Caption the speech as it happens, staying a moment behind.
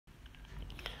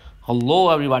Hello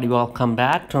everybody, welcome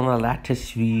back to my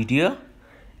latest video.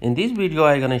 In this video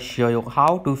I'm gonna show you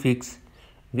how to fix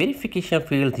verification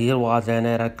field. There was an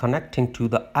error connecting to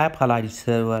the Apple ID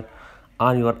server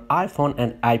on your iPhone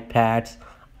and iPads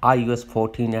iOS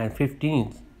 14 and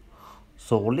 15.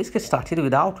 So let's get started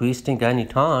without wasting any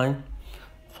time.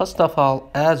 First of all,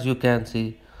 as you can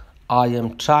see, I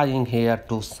am trying here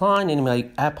to sign in my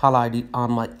Apple ID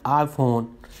on my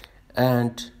iPhone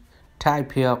and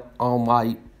type here on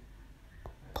my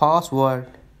password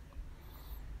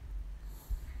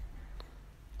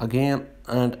again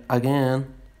and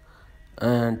again,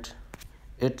 and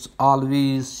it's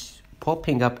always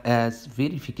popping up as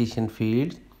verification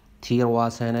field. There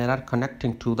was an error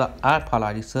connecting to the Apple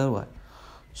ID server.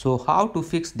 So how to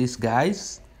fix this,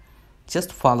 guys?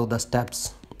 Just follow the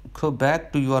steps. Go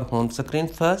back to your home screen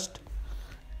first,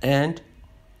 and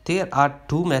there are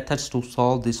two methods to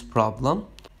solve this problem.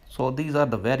 So these are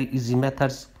the very easy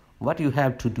methods. What you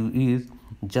have to do is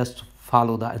just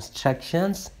follow the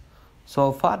instructions.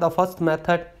 So for the first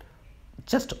method,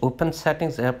 just open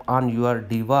settings app on your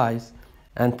device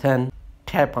and then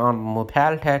tap on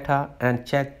mobile data and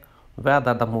check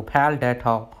whether the mobile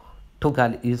data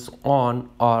toggle is on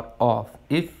or off.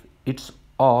 If it's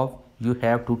off, you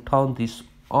have to turn this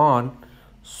on,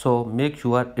 so make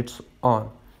sure it's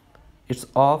on. It's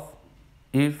off,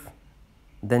 if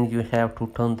then you have to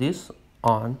turn this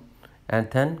on and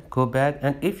then go back.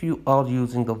 And if you are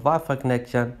using the Wi-Fi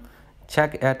connection,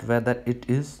 check at whether it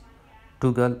is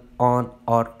toggle on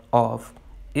or off.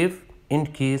 If in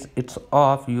case it's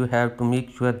off, you have to make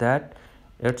sure that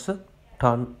it's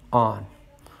turned on,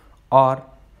 or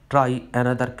try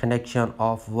another connection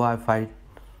of Wi-Fi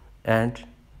and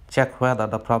check whether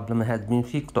the problem has been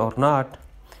fixed or not.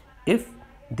 If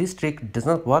this trick does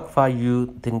not work for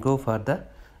you, then go for the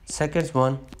second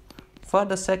one. For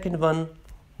the second one,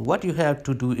 what you have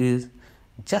to do is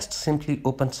just simply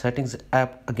open settings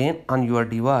app again on your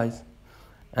device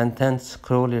and then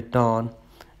scroll it down,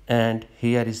 and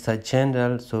here is the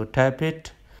general, so tap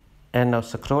it and now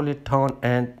scroll it down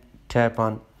and tap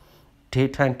on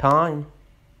date and time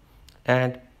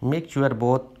and make sure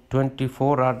both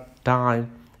 24-hour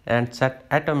time and set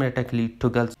automatically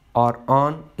toggles are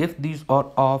on. If these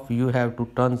are off, you have to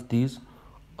turn these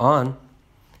on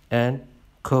and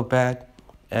go back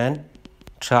and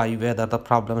try whether the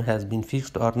problem has been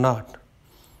fixed or not.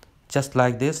 Just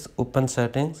like this, open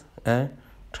settings and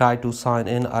try to sign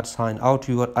in or sign out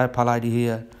your Apple ID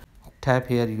here. Tap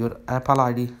here your Apple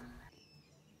ID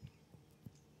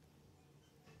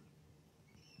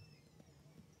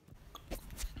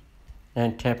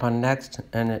and tap on next,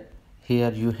 and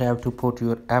here you have to put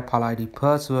your Apple ID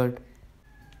password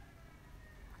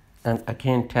and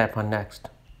again tap on next.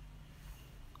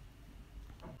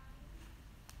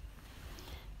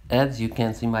 As you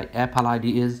can see, my Apple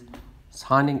ID is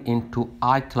signing into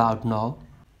iCloud now.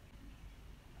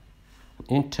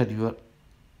 Enter your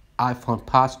iPhone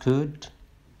passcode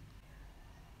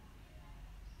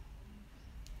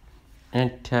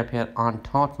and tap here on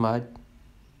Taunt Mode.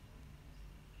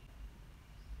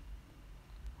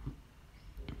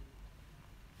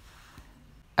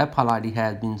 Apple ID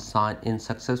has been signed in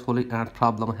successfully and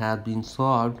problem has been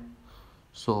solved.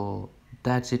 So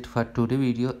that's it for today's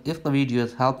video. If the video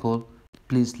is helpful,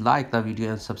 please like the video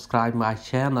and subscribe my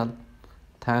channel.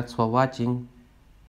 Thanks for watching.